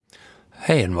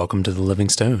Hey, and welcome to The Living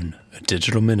Stone, a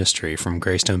digital ministry from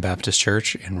Greystone Baptist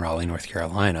Church in Raleigh, North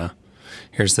Carolina.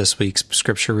 Here's this week's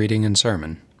scripture reading and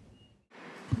sermon.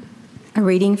 A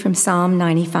reading from Psalm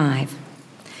 95.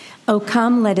 O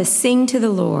come, let us sing to the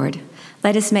Lord.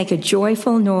 Let us make a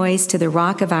joyful noise to the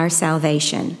rock of our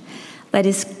salvation. Let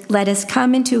us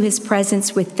come into his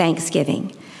presence with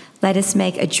thanksgiving. Let us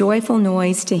make a joyful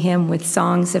noise to him with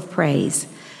songs of praise.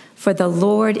 For the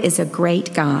Lord is a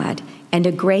great God and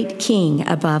a great King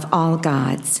above all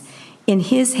gods. In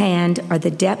his hand are the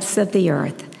depths of the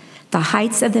earth. The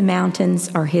heights of the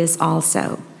mountains are his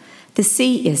also. The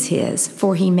sea is his,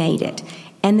 for he made it,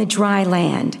 and the dry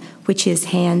land, which his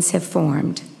hands have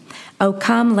formed. O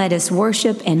come, let us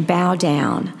worship and bow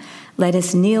down. Let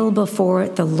us kneel before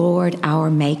the Lord our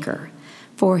Maker.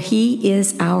 For he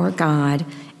is our God,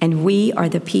 and we are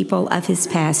the people of his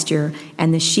pasture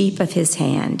and the sheep of his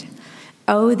hand.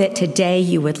 Oh, that today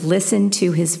you would listen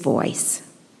to his voice.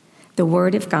 The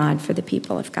word of God for the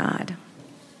people of God.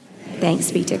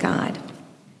 Thanks be to God.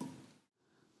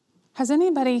 Has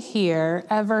anybody here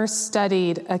ever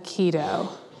studied Aikido?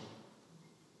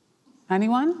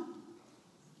 Anyone?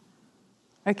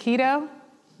 Aikido?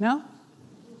 No?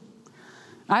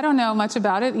 I don't know much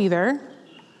about it either.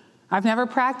 I've never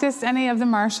practiced any of the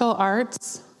martial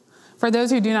arts. For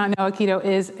those who do not know, Aikido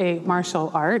is a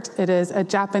martial art. It is a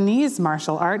Japanese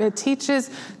martial art. It teaches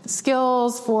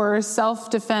skills for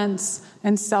self-defense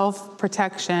and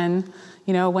self-protection,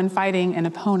 when fighting an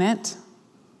opponent.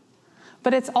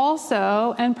 But it's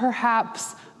also, and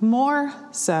perhaps more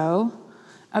so,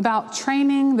 about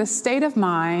training the state of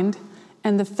mind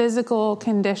and the physical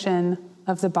condition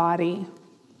of the body.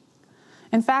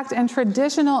 In fact, in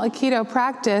traditional Aikido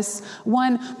practice,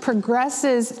 one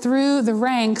progresses through the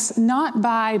ranks not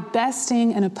by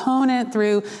besting an opponent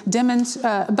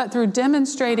but through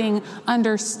demonstrating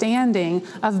understanding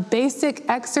of basic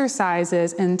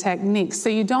exercises and techniques. So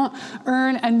you don't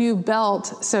earn a new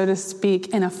belt, so to speak,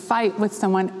 in a fight with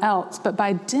someone else, but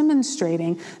by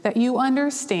demonstrating that you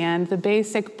understand the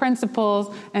basic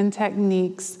principles and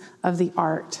techniques of the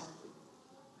art,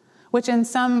 which in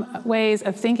some ways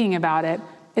of thinking about it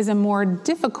is a more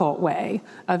difficult way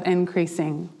of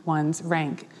increasing one's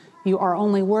rank. You are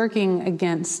only working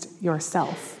against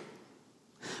yourself.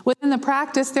 Within the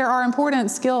practice, there are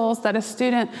important skills that a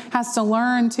student has to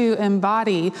learn to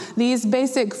embody. These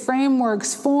basic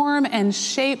frameworks form and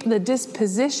shape the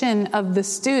disposition of the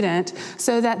student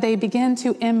so that they begin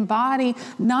to embody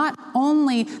not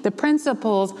only the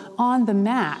principles on the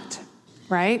mat,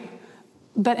 right,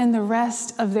 but in the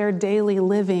rest of their daily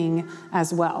living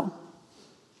as well.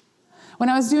 When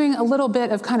I was doing a little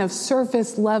bit of kind of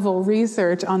surface level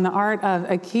research on the art of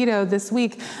Aikido this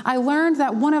week, I learned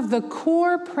that one of the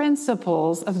core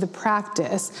principles of the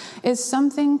practice is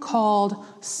something called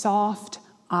soft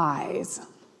eyes.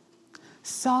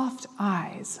 Soft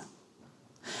eyes.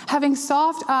 Having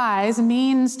soft eyes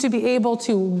means to be able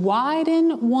to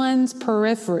widen one's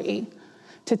periphery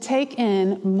to take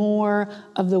in more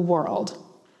of the world.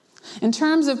 In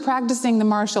terms of practicing the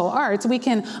martial arts, we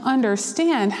can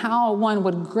understand how one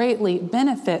would greatly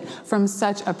benefit from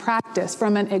such a practice,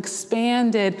 from an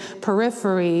expanded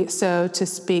periphery, so to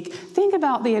speak. Think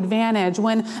about the advantage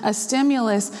when a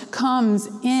stimulus comes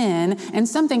in and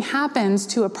something happens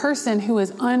to a person who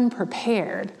is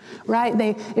unprepared, right?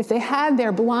 If they had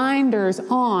their blinders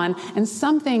on and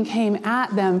something came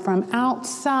at them from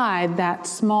outside that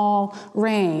small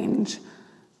range,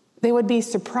 they would be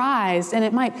surprised, and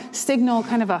it might signal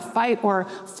kind of a fight or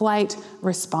flight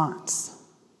response.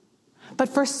 But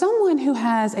for someone who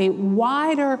has a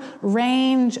wider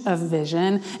range of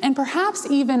vision, and perhaps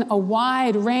even a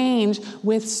wide range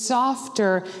with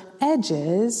softer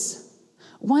edges,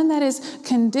 one that is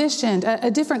conditioned, a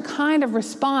different kind of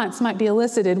response might be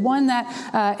elicited, one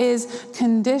that is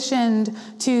conditioned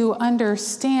to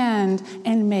understand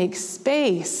and make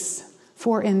space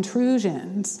for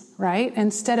intrusions, right?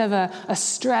 Instead of a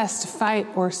stressed fight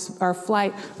or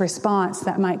flight response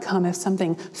that might come if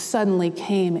something suddenly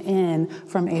came in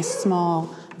from a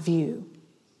small view.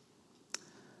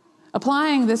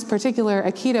 Applying this particular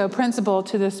Aikido principle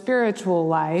to the spiritual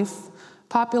life,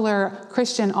 popular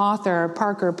Christian author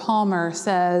Parker Palmer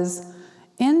says,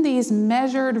 in these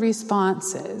measured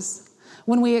responses,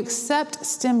 when we accept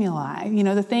stimuli,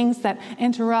 the things that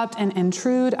interrupt and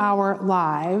intrude our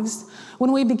lives,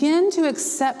 when we begin to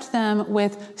accept them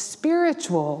with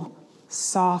spiritual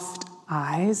soft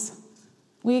eyes,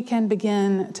 we can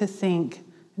begin to think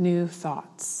new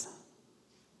thoughts.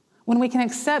 When we can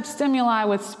accept stimuli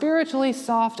with spiritually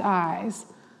soft eyes,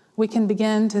 we can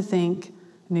begin to think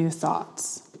new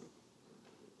thoughts.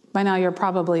 By now, you're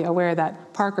probably aware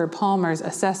that Parker Palmer's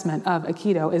assessment of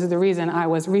Aikido is the reason I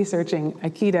was researching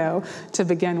Aikido to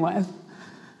begin with.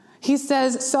 He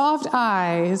says soft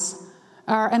eyes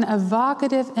are an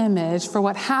evocative image for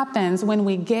what happens when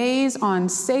we gaze on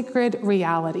sacred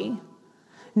reality.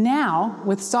 Now,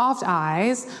 with soft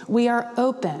eyes, we are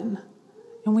open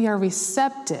and we are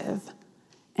receptive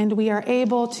and we are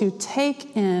able to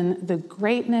take in the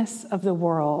greatness of the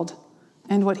world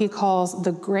and what he calls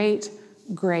the great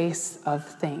grace of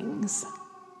things.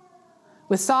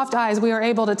 With soft eyes, we are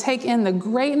able to take in the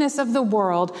greatness of the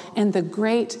world and the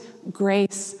great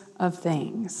grace of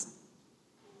things.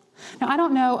 Now, I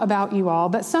don't know about you all,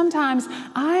 but sometimes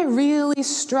I really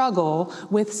struggle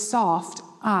with soft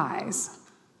eyes.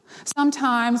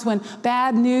 Sometimes when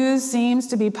bad news seems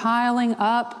to be piling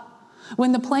up,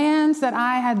 when the plans that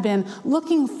I had been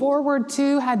looking forward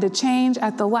to had to change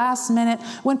at the last minute,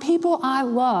 when people I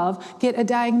love get a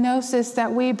diagnosis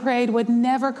that we prayed would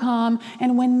never come,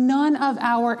 and when none of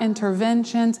our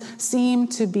interventions seem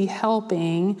to be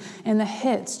helping, and the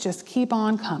hits just keep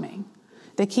on coming,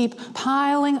 they keep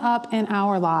piling up in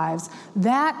our lives,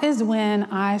 that is when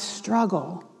I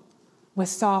struggle with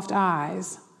soft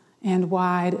eyes and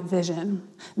wide vision.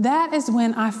 That is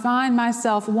when I find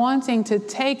myself wanting to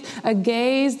take a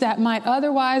gaze that might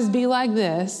otherwise be like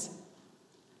this,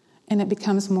 and it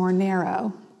becomes more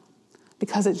narrow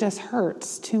because it just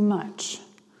hurts too much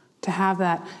to have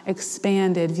that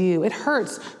expanded view. It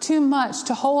hurts too much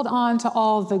to hold on to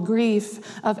all the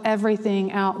grief of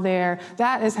everything out there.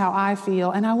 That is how I feel,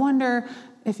 and I wonder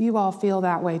if you all feel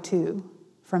that way too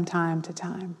from time to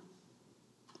time.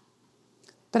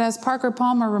 But as Parker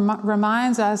Palmer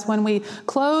reminds us, when we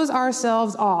close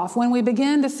ourselves off, when we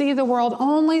begin to see the world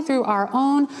only through our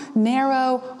own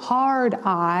narrow, hard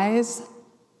eyes,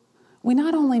 we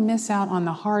not only miss out on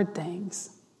the hard things,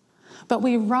 but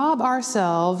we rob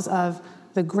ourselves of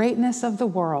the greatness of the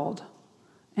world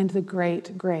and the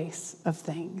great grace of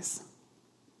things.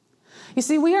 You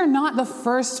see, we are not the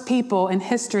first people in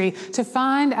history to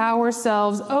find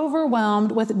ourselves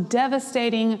overwhelmed with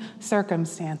devastating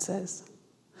circumstances.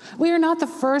 We are not the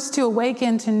first to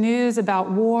awaken to news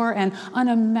about war and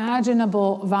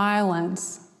unimaginable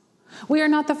violence. We are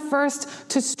not the first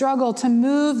to struggle to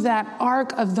move that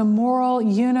arc of the moral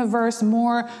universe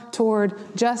more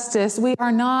toward justice. We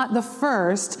are not the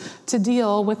first to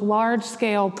deal with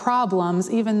large-scale problems,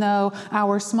 even though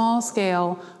our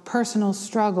small-scale personal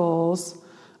struggles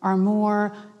are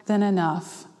more than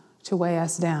enough to weigh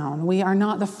us down. We are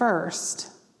not the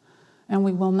first, and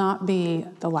we will not be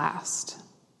the last.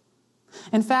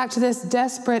 In fact, this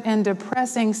desperate and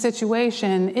depressing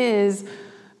situation is,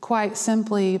 quite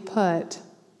simply put,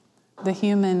 the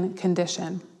human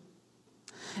condition.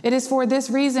 It is for this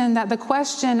reason that the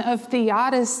question of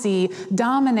theodicy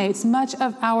dominates much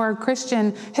of our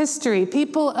Christian history.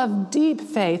 People of deep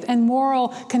faith and moral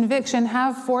conviction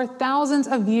have for thousands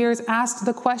of years asked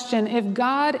the question, if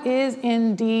God is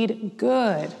indeed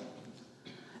good,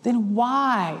 then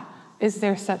why is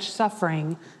there such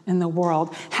suffering in the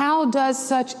world? How does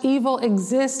such evil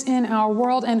exist in our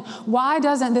world? And why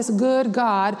doesn't this good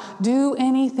God do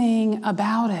anything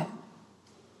about it?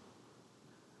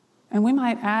 And we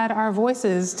might add our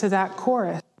voices to that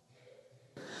chorus.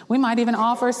 We might even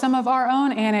offer some of our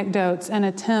own anecdotes and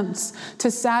attempts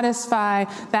to satisfy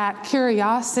that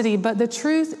curiosity. But the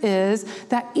truth is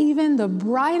that even the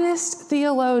brightest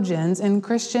theologians in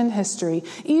Christian history,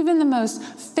 even the most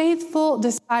faithful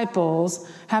disciples,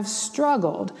 have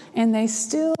struggled, and they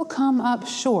still come up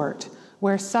short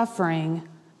where suffering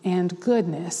and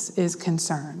goodness is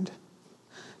concerned.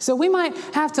 So we might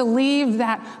have to leave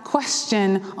that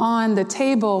question on the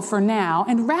table for now,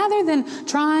 and rather than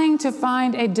trying to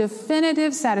find a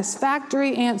definitive,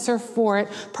 satisfactory answer for it,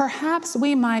 perhaps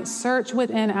we might search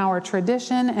within our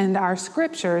tradition and our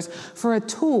scriptures for a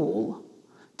tool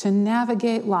to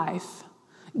navigate life,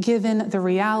 given the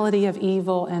reality of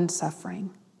evil and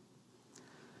suffering.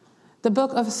 The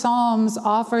book of Psalms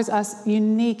offers us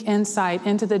unique insight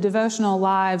into the devotional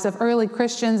lives of early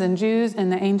Christians and Jews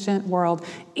in the ancient world.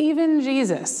 Even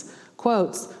Jesus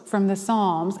quotes from the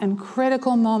Psalms in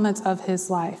critical moments of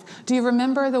his life. Do you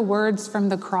remember the words from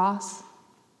the cross?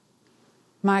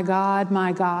 My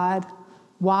God,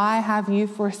 why have you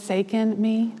forsaken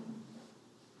me?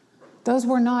 Those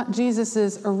were not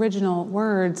Jesus' original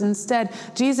words. Instead,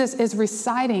 Jesus is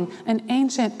reciting an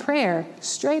ancient prayer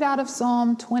straight out of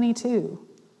Psalm 22.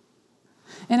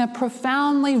 In a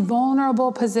profoundly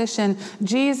vulnerable position,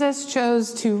 Jesus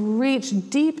chose to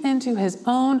reach deep into his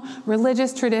own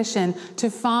religious tradition to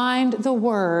find the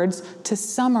words to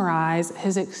summarize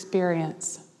his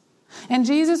experience. And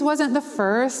Jesus wasn't the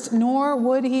first, nor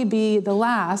would he be the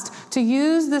last, to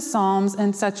use the Psalms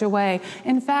in such a way.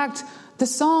 In fact, the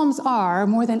Psalms are,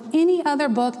 more than any other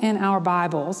book in our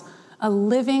Bibles, a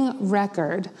living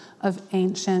record of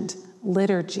ancient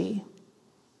liturgy.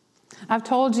 I've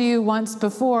told you once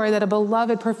before that a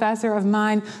beloved professor of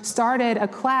mine started a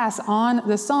class on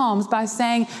the Psalms by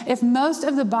saying, if most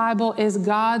of the Bible is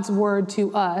God's word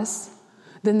to us,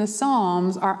 then the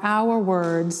Psalms are our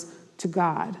words to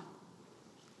God.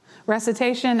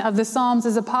 Recitation of the Psalms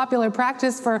is a popular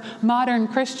practice for modern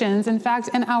Christians. In fact,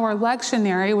 in our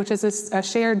lectionary, which is a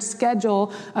shared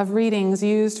schedule of readings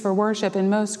used for worship in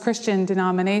most Christian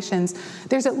denominations,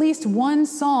 there's at least one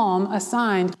psalm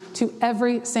assigned to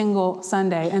every single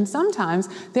Sunday. And sometimes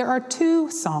there are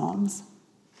two psalms.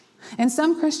 In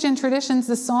some Christian traditions,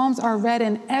 the Psalms are read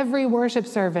in every worship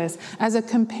service as a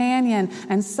companion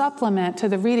and supplement to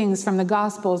the readings from the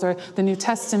Gospels or the New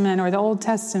Testament or the Old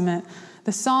Testament.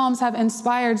 The Psalms have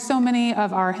inspired so many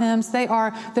of our hymns. They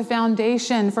are the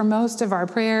foundation for most of our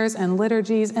prayers and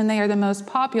liturgies, and they are the most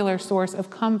popular source of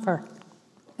comfort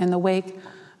in the wake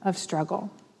of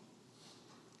struggle.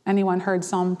 Anyone heard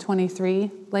Psalm 23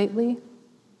 lately?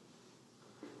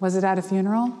 Was it at a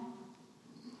funeral?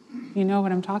 You know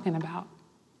what I'm talking about.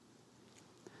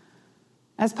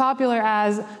 As popular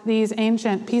as these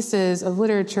ancient pieces of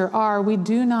literature are, we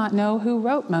do not know who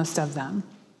wrote most of them.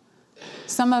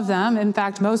 Some of them, in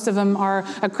fact, most of them are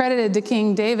accredited to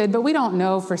King David, but we don't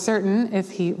know for certain if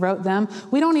he wrote them.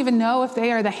 We don't even know if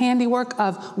they are the handiwork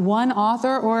of one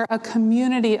author or a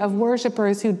community of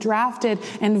worshipers who drafted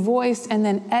and voiced and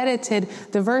then edited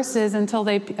the verses until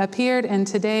they appeared in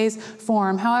today's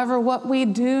form. However, what we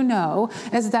do know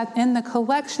is that in the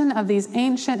collection of these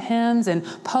ancient hymns and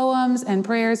poems and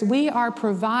prayers, we are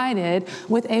provided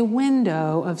with a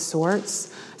window of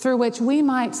sorts through which we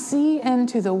might see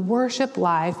into the worship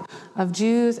life of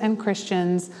Jews and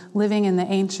Christians living in the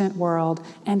ancient world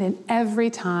and in every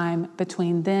time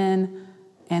between then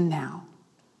and now.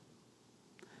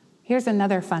 Here's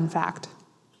another fun fact.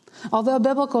 Although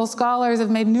biblical scholars have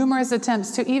made numerous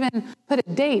attempts to even put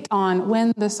a date on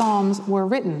when the Psalms were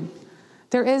written,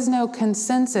 there is no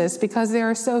consensus because there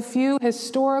are so few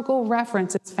historical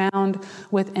references found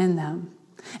within them.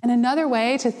 And another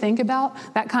way to think about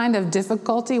that kind of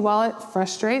difficulty, while it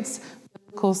frustrates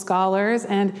biblical scholars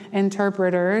and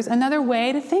interpreters, another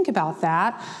way to think about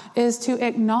that is to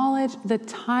acknowledge the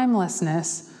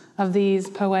timelessness of these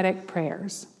poetic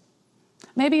prayers.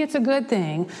 Maybe it's a good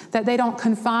thing that they don't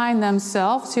confine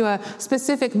themselves to a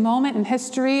specific moment in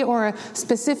history or a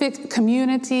specific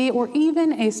community or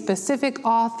even a specific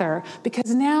author,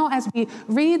 because now as we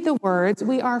read the words,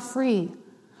 we are free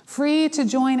to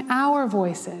join our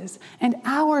voices and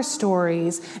our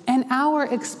stories and our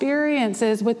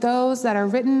experiences with those that are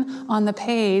written on the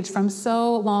page from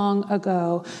so long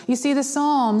ago. You see, the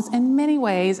Psalms in many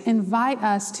ways invite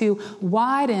us to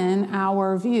widen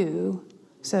our view,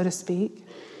 so to speak.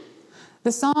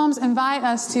 The Psalms invite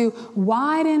us to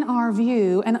widen our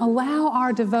view and allow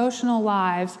our devotional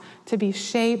lives to be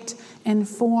shaped and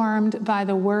formed by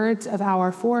the words of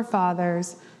our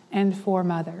forefathers and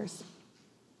foremothers.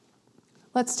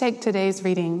 Let's take today's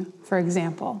reading, for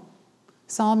example,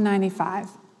 Psalm 95.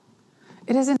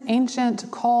 It is an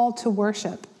ancient call to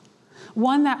worship,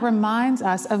 one that reminds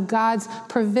us of God's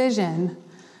provision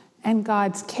and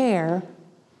God's care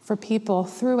for people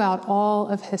throughout all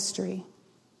of history.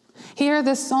 Here,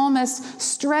 the psalmist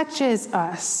stretches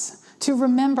us to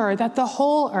remember that the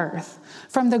whole earth,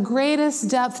 from the greatest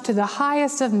depth to the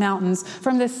highest of mountains,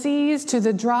 from the seas to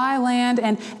the dry land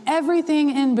and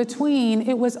everything in between,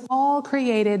 it was all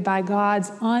created by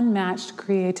God's unmatched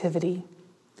creativity.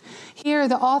 Here,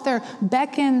 the author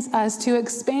beckons us to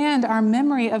expand our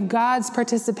memory of God's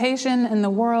participation in the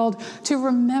world, to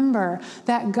remember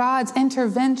that God's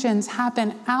interventions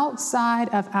happen outside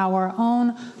of our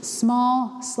own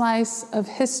small slice of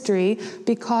history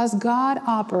because God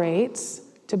operates,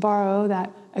 to borrow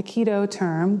that Aikido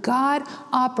term, God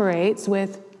operates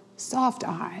with soft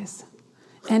eyes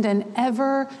and an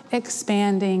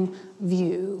ever-expanding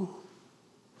view.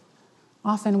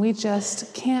 Often we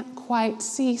just can't quite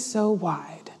see so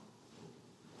wide.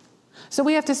 So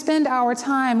we have to spend our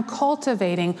time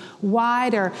cultivating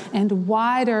wider and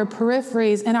wider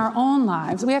peripheries in our own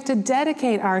lives. We have to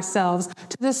dedicate ourselves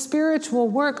to the spiritual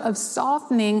work of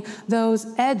softening those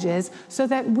edges so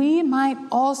that we might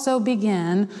also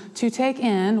begin to take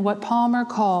in what Palmer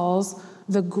calls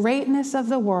the greatness of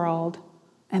the world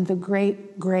and the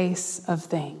great grace of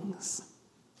things.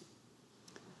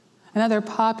 Another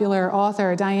popular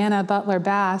author, Diana Butler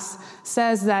Bass,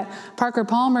 says that Parker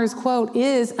Palmer's quote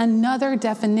is another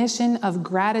definition of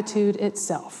gratitude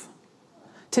itself.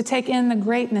 To take in the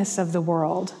greatness of the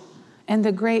world and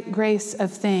the great grace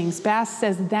of things. Bass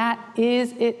says that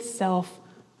is itself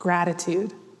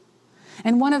gratitude.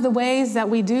 And one of the ways that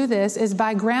we do this is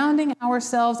by grounding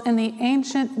ourselves in the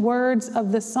ancient words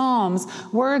of the Psalms,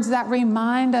 words that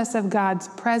remind us of God's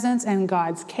presence and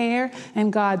God's care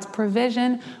and God's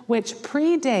provision, which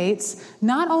predates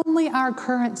not only our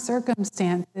current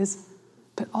circumstances,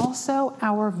 but also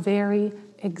our very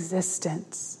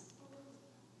existence.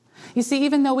 You see,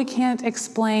 even though we can't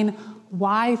explain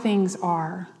why things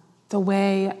are the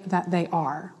way that they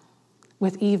are,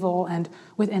 with evil and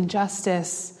with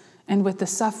injustice and with the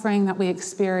suffering that we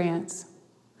experience,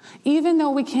 even though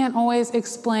we can't always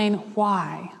explain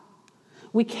why,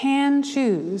 we can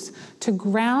choose to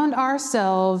ground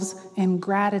ourselves in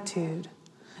gratitude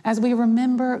as we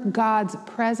remember God's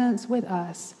presence with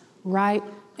us right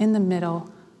in the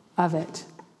middle of it.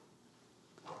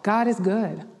 God is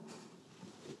good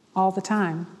all the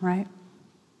time, right?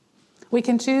 We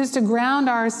can choose to ground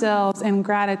ourselves in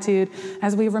gratitude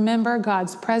as we remember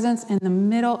God's presence in the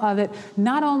middle of it,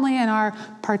 not only in our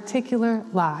particular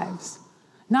lives,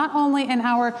 not only in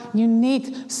our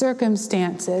unique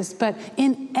circumstances, but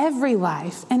in every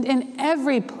life and in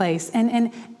every place and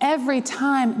in every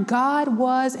time God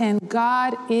was and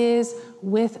God is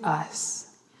with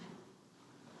us.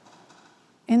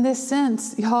 In this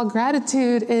sense, y'all,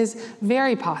 gratitude is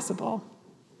very possible,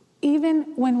 even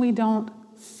when we don't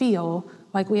feel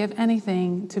like we have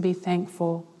anything to be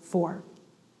thankful for.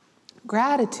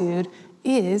 Gratitude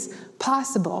is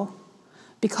possible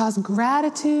because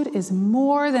gratitude is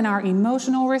more than our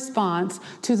emotional response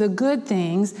to the good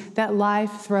things that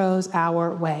life throws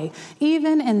our way.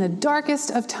 Even in the darkest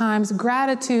of times,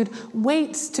 gratitude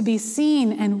waits to be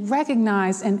seen and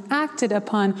recognized and acted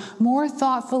upon more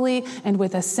thoughtfully and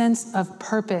with a sense of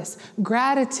purpose.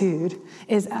 Gratitude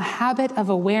is a habit of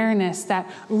awareness that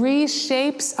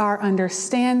reshapes our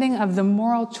understanding of the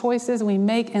moral choices we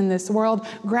make in this world.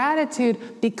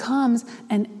 Gratitude becomes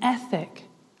an ethic,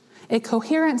 a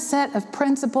coherent set of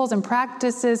principles and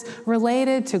practices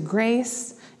related to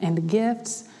grace and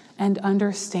gifts and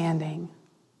understanding.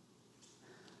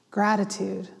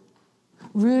 Gratitude,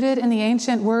 rooted in the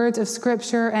ancient words of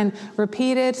Scripture and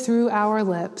repeated through our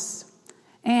lips,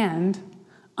 and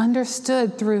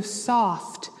understood through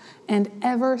soft and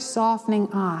ever-softening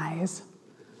eyes,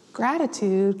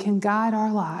 gratitude can guide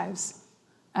our lives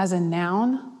as a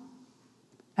noun,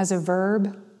 as a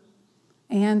verb,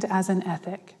 and as an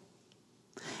ethic.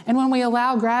 And when we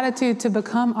allow gratitude to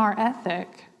become our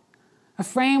ethic, a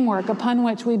framework upon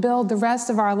which we build the rest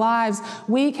of our lives,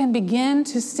 we can begin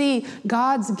to see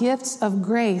God's gifts of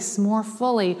grace more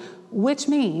fully, which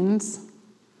means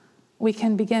we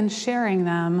can begin sharing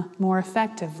them more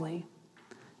effectively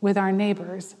with our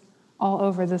neighbors all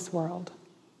over this world.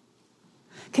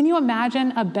 Can you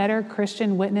imagine a better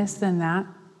Christian witness than that?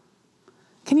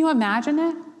 Can you imagine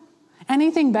it?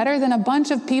 Anything better than a bunch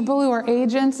of people who are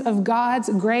agents of God's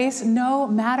grace, no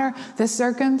matter the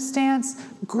circumstance?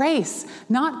 Grace,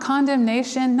 not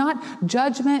condemnation, not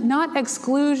judgment, not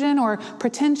exclusion or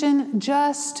pretension,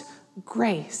 just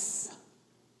grace.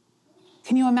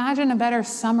 Can you imagine a better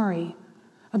summary,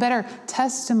 a better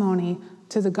testimony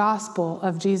to the gospel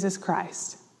of Jesus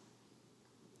Christ?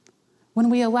 When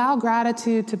we allow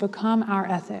gratitude to become our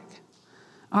ethic,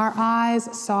 our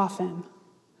eyes soften.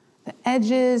 The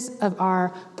edges of our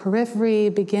periphery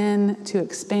begin to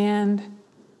expand,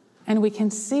 and we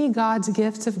can see God's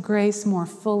gifts of grace more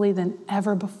fully than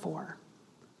ever before.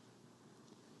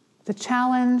 The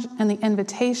challenge and the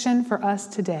invitation for us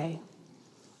today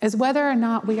is whether or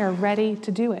not we are ready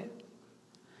to do it,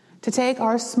 to take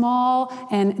our small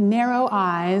and narrow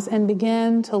eyes and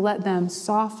begin to let them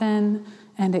soften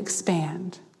and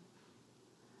expand,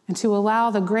 and to allow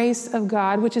the grace of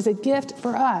God, which is a gift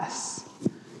for us,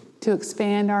 to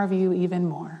expand our view even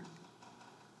more.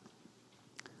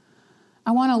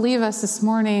 I want to leave us this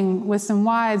morning with some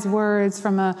wise words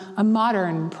from a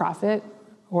modern prophet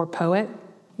or poet,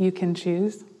 you can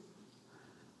choose.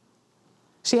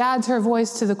 She adds her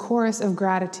voice to the chorus of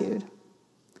gratitude.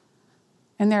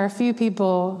 And there are few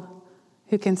people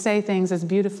who can say things as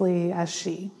beautifully as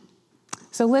she.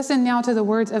 So listen now to the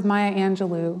words of Maya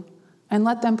Angelou and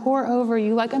let them pour over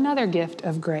you like another gift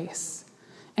of grace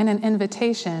and an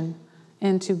invitation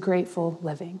into grateful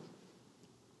living.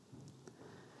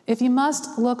 If you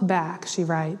must look back, she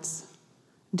writes,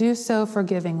 do so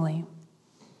forgivingly.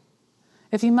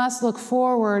 If you must look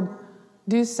forward,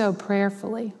 do so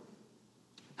prayerfully.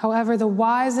 However, the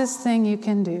wisest thing you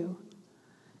can do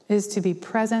is to be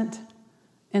present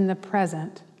in the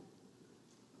present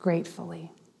gratefully.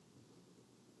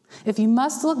 If you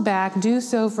must look back, do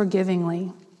so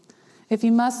forgivingly. If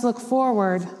you must look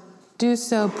forward, do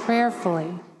so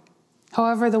prayerfully.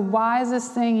 However, the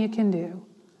wisest thing you can do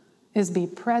is be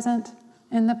present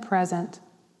in the present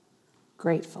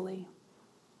gratefully.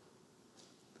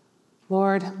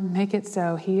 Lord, make it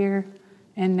so here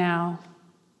and now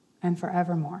and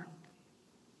forevermore.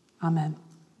 Amen.